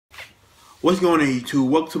What's going on, YouTube?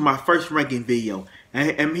 Welcome to my first ranking video.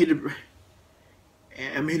 I'm here to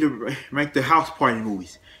rank the house party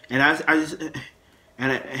movies. And I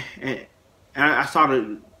saw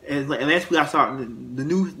and last week I saw the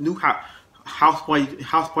new house party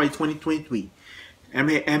 2023. I'm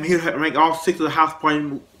here to rank all 6 of the house party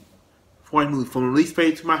movies from the least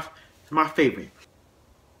favorite to my favorite.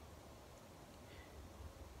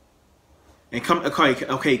 And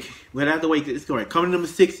okay, well, out of the way, it's going. Coming number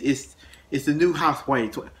 6 is the new House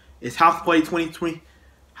Party. It's House Party 2020,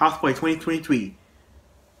 House Party 2023.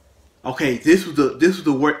 Okay, this is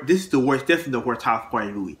the worst. This is the worst. Definitely the worst House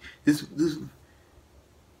Party movie. This is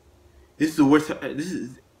the worst.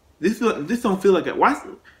 This don't feel like it.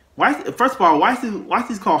 First of all, why is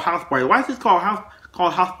this called House Party? Why is this called House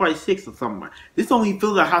Party 6 or something? This don't even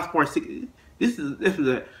feel like House Party 6. This is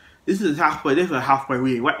a House Party. This is a House Party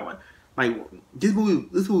movie. Like this movie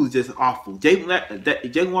is just awful. Jacob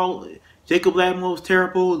Latimore was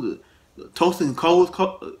terrible. Toast and Cole was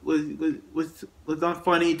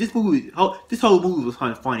unfunny. This whole movie was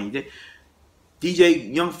unfunny.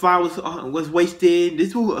 DJ Young Fly was wasted.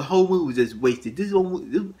 This whole movie was just wasted. This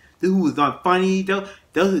movie was unfunny. There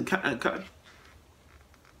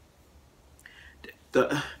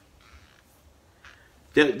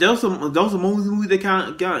was some movies that kind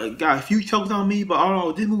of got a few chokes on me, but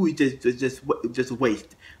all this movie just a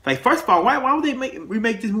waste. Like, first of all, why would they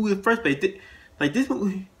remake this movie in the first place? Like, this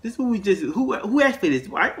movie just who asked for this?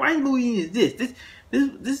 Why this movie is this? This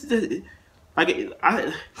is just, like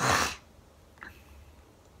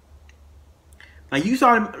you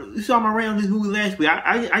saw my rant on this movie last week.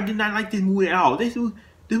 I did not like this movie at all. This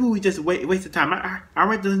movie just a waste of time. I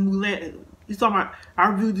read this movie I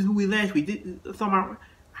reviewed this movie last week. This is why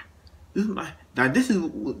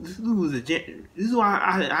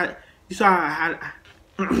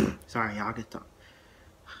sorry, y'all, get talk.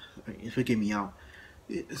 Forgive me, y'all.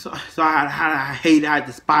 So I hate it, I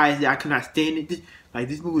despise it, I cannot stand it.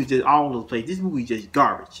 This movie is just all over the place. This movie is just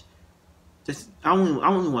garbage. I don't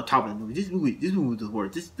even want to talk about this movie. This movie is the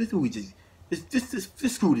worst. This movie just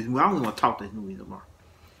screw this movie. I don't even want to talk about this movie no more.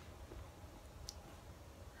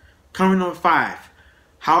 Coming number 5,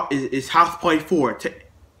 is House Party 4,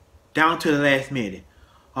 down to the last minute.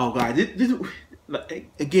 Oh God, this movie was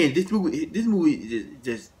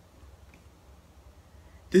just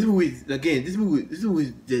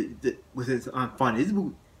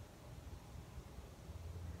unfunny.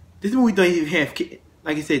 This movie don't even have,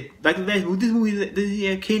 like I said, like the last movie. This movie doesn't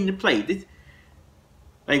even have kid to play.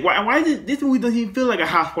 Why this movie doesn't even feel like a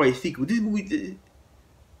House Party sequel? This movie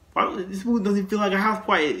doesn't feel like a House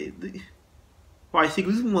Party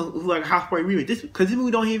sequel. This movie feels like a House Party remake. Because this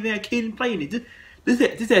movie don't even have kid to play in it.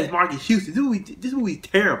 This has Marcus Houston. This movie is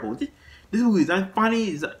terrible. This movie is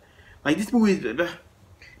unfunny. This movie is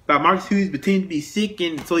about Marcus Houston pretending to be sick,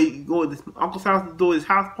 and so he go to his uncle's house to do his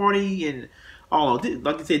house party, and all.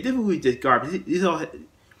 Like I said, this movie is just garbage. This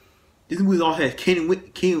movie all has Kim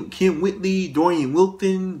Whitley, Dorian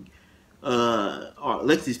Wilton,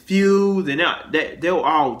 Alexis Fields, and they were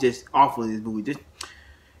all just awful in this movie.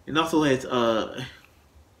 And also has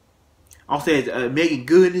Megan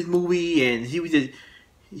Good in this movie, and he's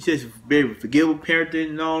just very forgivable character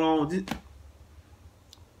and all. This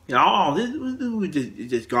movie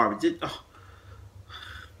is just garbage.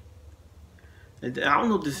 I don't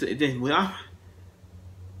know this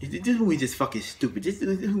movie just fucking stupid. This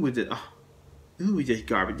movie just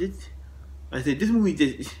garbage. I said this movie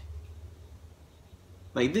just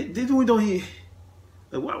this movie don't even.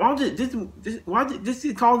 Why just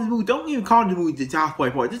call this movie? Don't even call this movie just House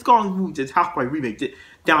Party 4. Just call this movie just House Party remake.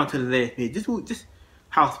 Down to the last minute. This movie just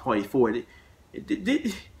House Party 4.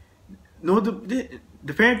 The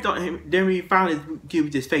parents didn't really find this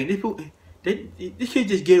kid just fake. This kid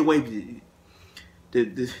just get away with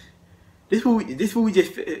it. This movie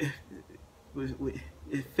just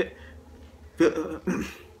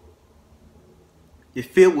it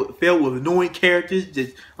filled with annoying characters,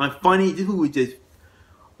 just unfunny. This movie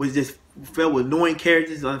was just filled with annoying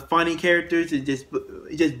characters, unfunny characters, and just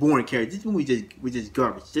boring characters. This movie was just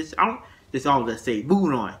garbage. That's all I say.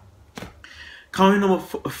 Moving on. Coming number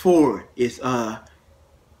 4 is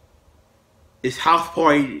House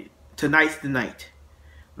Party Tonight's the Night.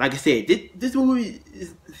 Like I said, this movie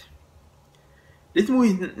is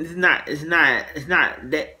not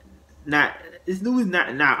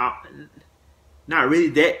really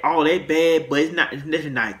that bad, but it's definitely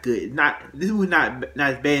not good. This movie not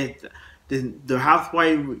as bad as the House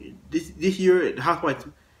Party this year. The House Party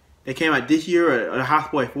that came out this year, or the House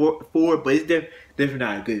Party 4, but it's definitely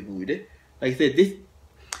not a good movie. Like I said,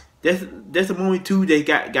 that's a movie too. They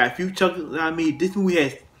got a few chuckles. I mean, this movie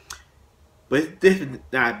has but it's definitely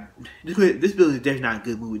not. This film is definitely not a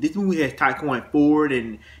good movie. This movie has Tyquan Ford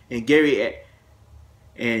and Gary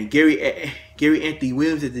Anthony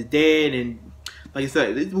Williams as his dad, and like I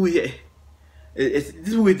said, this movie is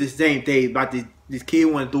the same thing about this kid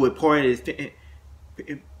want to throw a party. His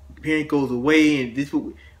parent goes away, and this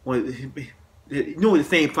the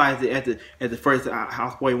same plot as the first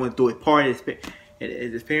houseboy want to throw a party at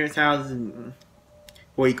his parents' house, and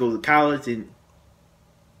before he goes to college, and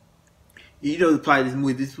the plot of this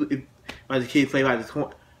movie. This by the kid played by the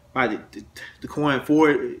Corn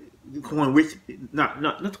Ford. The Corn Rich, not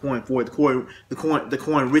the Corn Ford, the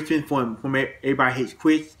Corn Richmond from Everybody Hates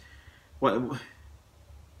Chris. One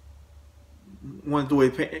of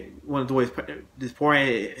this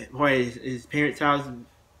party at his parents' house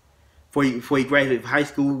before he graduated from high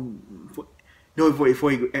school. Before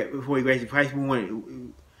he graduated from high school,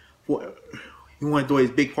 he wanted to throw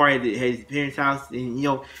his big party at his parents' house, and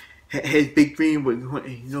his big dream was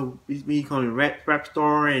becoming a rap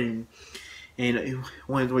star, and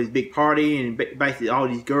wanted to throw his big party and basically all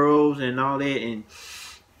these girls and all that, and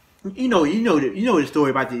you know the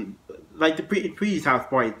story about the previous house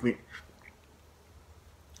party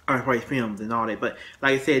films and all that. But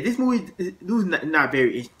like I said, this movie was not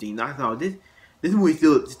very interesting. I thought this movie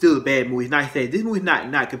still a bad movie. Like I said, this movie's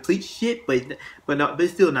not complete shit, but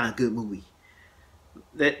it's still not a good movie.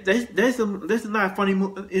 There's a lot of funny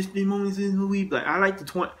interesting moments in this movie, but I like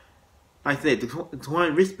like I said, the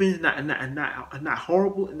Torrance Richmond is not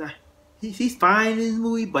horrible. He's fine in this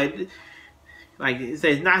movie, but like I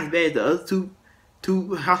said, it's not as bad as the other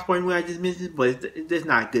two house party movies I just mentioned. But it's just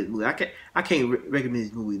not a good movie. I can't recommend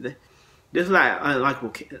this movie. There's a lot of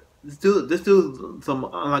unlikable. There's still some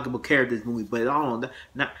unlikable characters in this movie, but I don't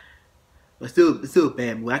know. But still a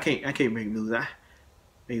bad movie. I can't recommend this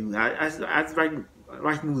movie. I just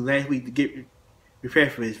watched the movie last week to get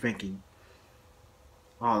prepared for his ranking.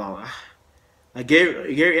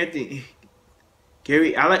 Gary Anthony.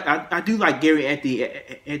 I do like Gary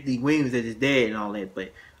Anthony Williams as his dad and all that,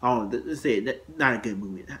 but let's say that's not a good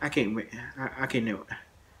movie. I can't never.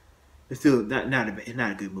 It's still not a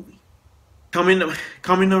good movie. Coming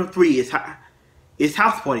number 3 is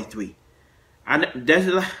House Party 3. I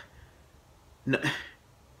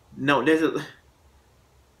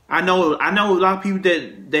know a lot of people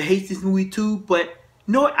that hate this movie too, but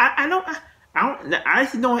no, I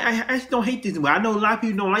actually don't hate this movie. I know a lot of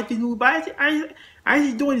people don't like this movie, but I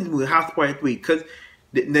actually enjoy this movie, House Party 3, because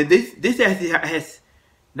this actually has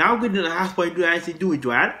now good than the House Party 3. I actually do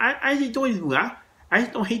enjoy. I actually enjoy this movie. I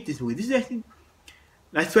just don't hate this movie. This is actually,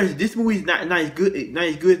 especially this movie is not as good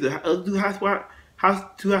as the other two House Party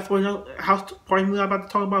movies I'm about to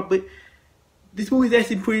talk about, but this movie is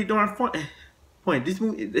actually pretty darn fun. This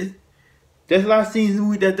movie, there's a lot of scenes in the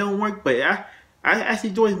movie that don't work, but I actually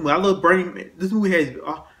enjoy this movie. I love Bernie. This movie has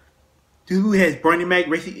Bernie Mac.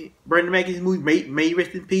 Bernie Mac in this movie. May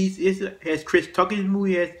rest in peace. It has Chris Tucker in this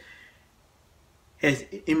movie. Has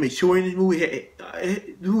Immature in this movie.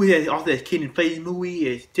 The movie also has Kenny Plays in this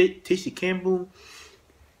movie. Has Tisha Campbell.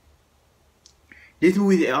 This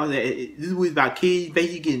movie is about kids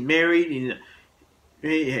basically getting married,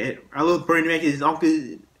 and I love Bernie Mac and his uncle.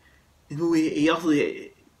 This movie, he also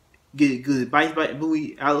get good advice about the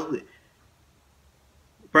movie. I love it.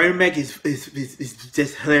 Bernie Mac is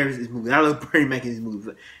just hilarious in this movie. I love Bernie Mac in this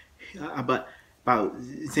movie. About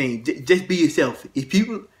saying just be yourself. If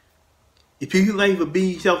you like for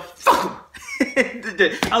being yourself, fuck them.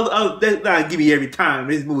 That's not give me every time.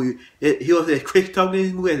 This movie, he also has Chris Tucker in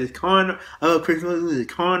this movie. Has his con. I love Chris Tucker with his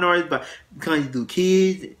con artists, but kind of do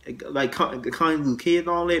kids, like kind of do kids and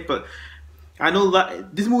all that. But I know a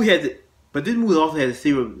lot. This movie has it, but this movie also has a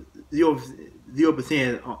 0%.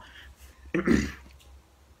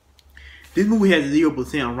 This movie has a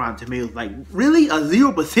 0% on Rotten Tomatoes. Like, really, a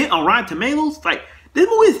 0% on Rotten Tomatoes? Like, this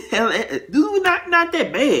movie is not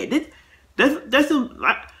that bad. That's some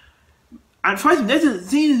like. Trust me, there's a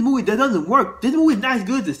scene in this movie that doesn't work. This movie is not as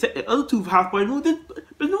good as the other two House Party movies.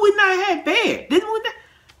 This movie not that bad. This movie,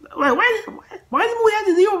 why this movie has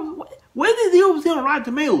a 0? Where's the 0% on Rotten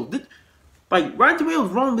Tomatoes? Like, Rotten Tomatoes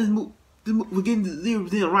wrong with this movie. We're getting the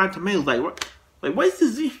 0% on Rotten Tomatoes. Like what is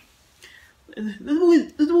this? This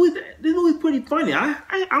movie is pretty funny. I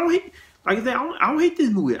don't hate. Like I said, I don't hate this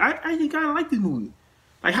movie. I actually kind of like this movie.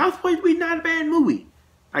 Like, House Party 3 not a bad movie.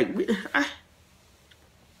 I don't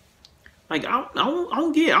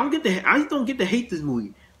get the. I just don't get to hate this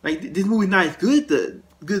movie. Like, this movie not as good as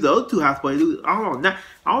the other two House Party movies. I don't know.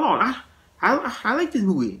 I like this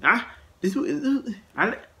movie. Matter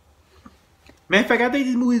of fact, I think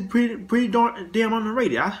this movie is pretty damn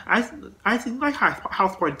underrated. I actually like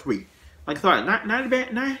House Party 3. Like I thought, not a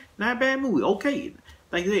bad, not a bad movie. Okay,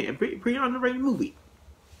 like I said, pretty underrated movie.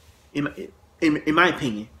 In my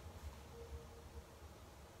opinion.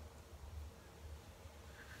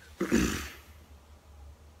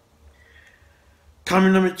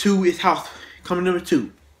 Comment number two is House. Comment number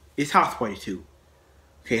two is House Party 2.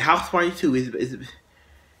 Okay, House Party 2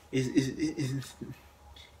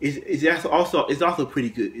 is also pretty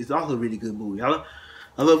good. It's also a really good movie. I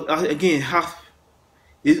love again House.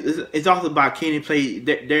 It's also about Kenny play.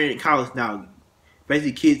 They're in college now.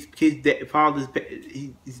 Basically, kids fathers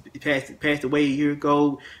he passed away a year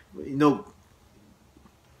ago. No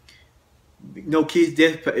kids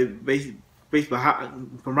death basically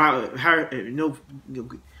from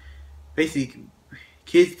basically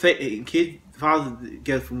kids fathers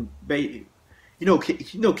get from baby.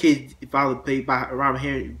 Kids father played by Robin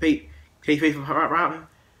Henry pay from Robin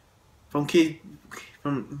from kids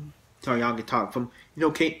from. Sorry, y'all can talk from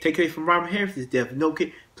take away from Robin Harris's death. No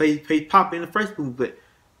kid plays Pop in the first movie, but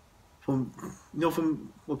from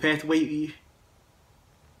what passed away.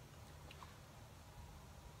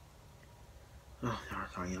 Oh,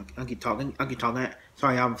 sorry, y'all. I keep talking.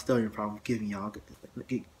 Sorry, I'm stuttering problem. Forgive me, y'all.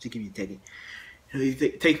 Just give me a second.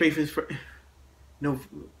 Take away from his first.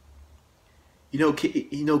 Kid.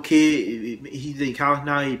 He's in college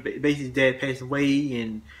now. Basically, his dad passed away,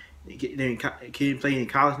 and kid playing in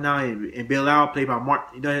college now, and Bill Lau played by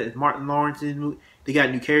Martin Lawrence in this movie. They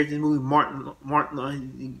got new characters in the movie.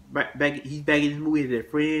 Martin he's back in this movie as their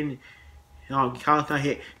friend. College now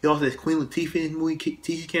he also has Queen Latifah in this movie.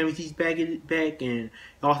 Tisha Campbell, he's back, and he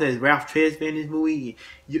also has Ralph Tresvant in this movie.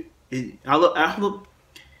 I'll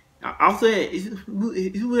say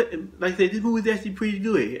like I said, this movie is actually pretty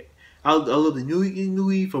good. I love the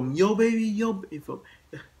movie from Yo Baby from.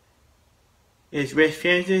 It's Ralph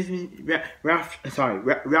Tresvant in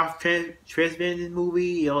this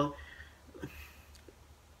movie. I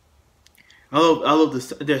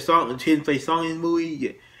love their song. The Children play song in this movie.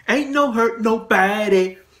 Yeah. Ain't no hurt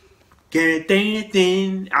nobody. Get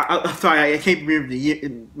dancing. I'm sorry, I can't remember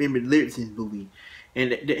the lyrics in this movie.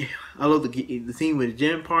 And I love the scene with the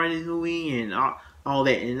gym party in this movie and all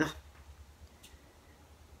that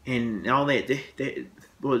and all that.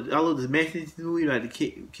 I love the message in this movie. Like the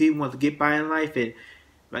kid wants to get by in life and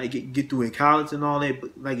like get through in college and all that.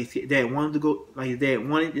 But like his dad wanted to go, like his dad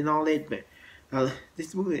wanted and all that. But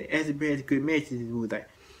this movie has a good message in this movie. Like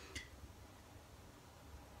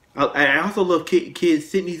I also love kids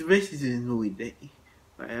sitting these relationships in this movie.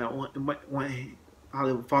 I want how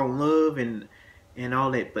they fall in love and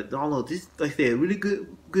all that. But all of this, like I said, a really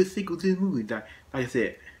good sequel to this movie. Like I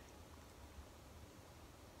said.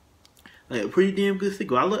 Like a pretty damn good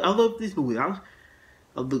sequel. I love this movie. I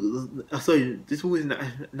sorry, this movie is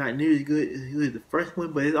not nearly as good as the first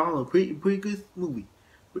one, but it's all a pretty good movie.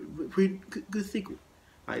 Pretty good sequel.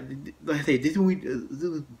 Like I say, this movie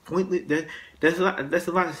was pointless. That's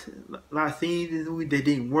a lot of scenes in this movie that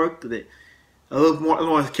didn't work. That I love Martin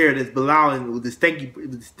Lawrence's character as Bilal and with the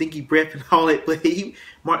stinky breath and all that. But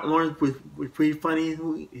Martin Lawrence was pretty funny in this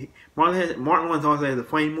movie. Martin Lawrence also has a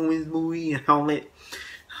funny moment in this movie and all that.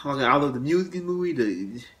 I love the music in the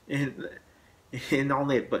movie, and all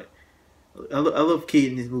that, but I love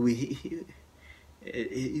Kid in this movie.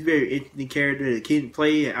 He's a very interesting character. The kid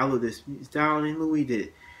play. I love this style in the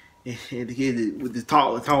movie. And the kid with the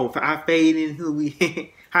tall high fade in the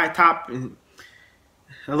movie, high top, and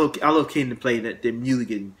I love Kid to play the music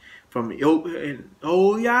and from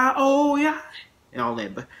oh yeah, and all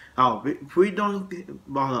that. But pretty darn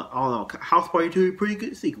all House Party 2, pretty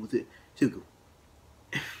good sequel to sequel.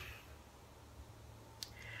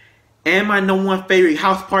 And my number one favorite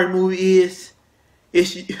house party movie is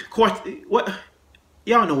of course what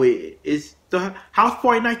y'all know it is the House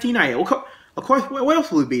Party 1990. Of course, what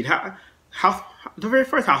else would it be? The very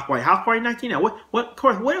first House Party 1990. What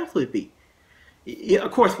else would it be? Yeah,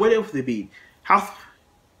 of course, what else would it be? Of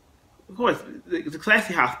course, the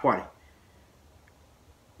classic House Party.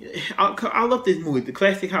 I love this movie, the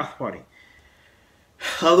classic House Party.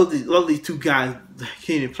 I love these two guys.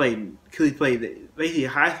 Kenny played basically a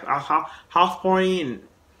house party, and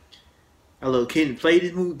I love Kenny played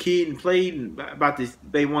this movie. Kid played about this.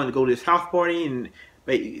 They wanted to go to this house party and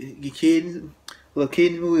get kids. I love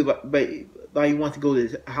Kid in the movie, but he wants to go to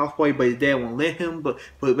this house party, but his dad won't let him. But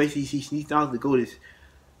basically he sneaks out to go to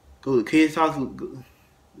the kid's house. Go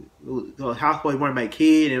to house party run by a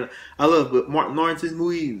kid, and I love Martin Lawrence's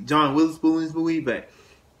movie, John Witherspoon's movie, but.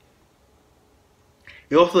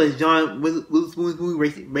 He also has John Witherspoon's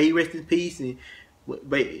movie, May Rest in Peace, and who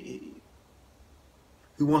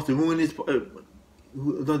wants to ruin this, wants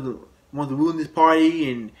to ruin this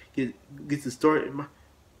party and gets the story.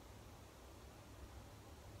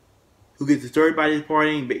 who gets disturbed by this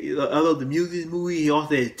partying. But I love the music in this movie. He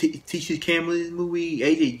also has Tisha Campbell in this movie,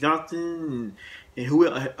 AJ Johnson, and who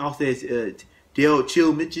also has Dale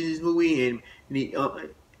Chill Mitchell in this movie, and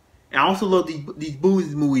I also love these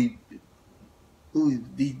boomers movie.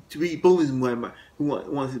 These three boomers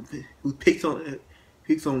who picks on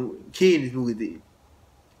kid in this movie.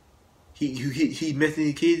 He messing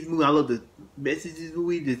with kids in this movie. I love the message in this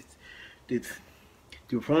movie. The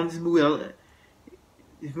performance in this movie.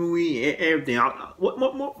 This movie, everything. What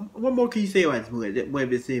more can you say about this movie? What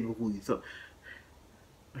have been saying about the movie? So,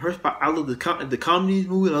 first part, I love the comedy in this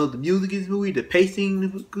movie. I love the music in this movie. The pacing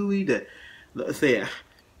in this movie.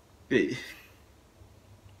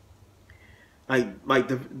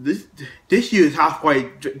 This year's house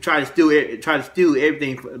party try to steal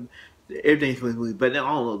everything from this movie, but I don't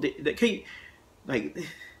know. They can't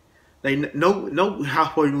no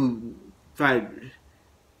house party movie try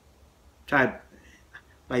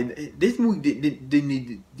like this movie didn't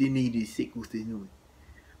need these sequels to this movie.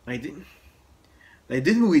 Like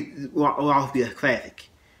this movie will always be a classic.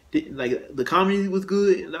 Like the comedy was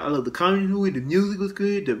good. I love the comedy movie. The music was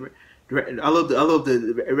good. I love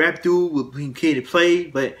the rap duo between Kid and Play,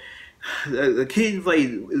 but the Kid and Play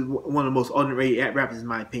is one of the most underrated rappers in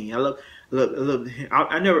my opinion. I love him.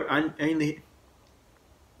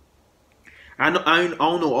 I don't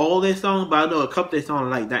know all their songs, but I know a couple of their songs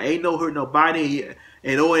like that. Ain't No Hurt Nobody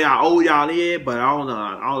and all y'all there, but I don't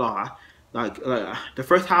know. Like the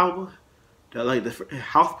first album, the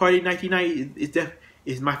House Party 1990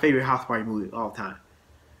 is my favorite house party movie of all time.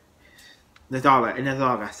 That's all I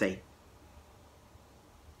gotta say.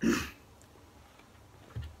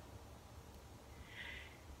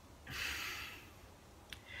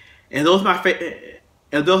 And those my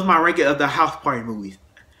ranking of the house party movies.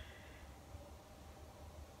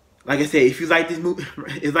 Like I said, if you like this movie,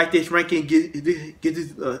 ranking, get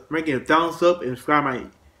this ranking a thumbs up and subscribe my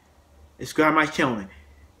channel,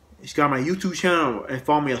 subscribe my YouTube channel, and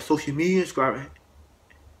follow me on social media. Subscribe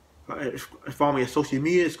my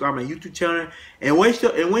YouTube channel. And what's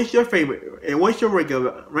your favorite? And what's your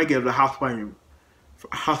ranking of the house party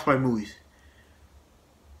movies?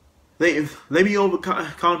 Let me know in the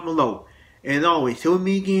comments below. And always, till we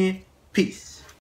meet again, peace.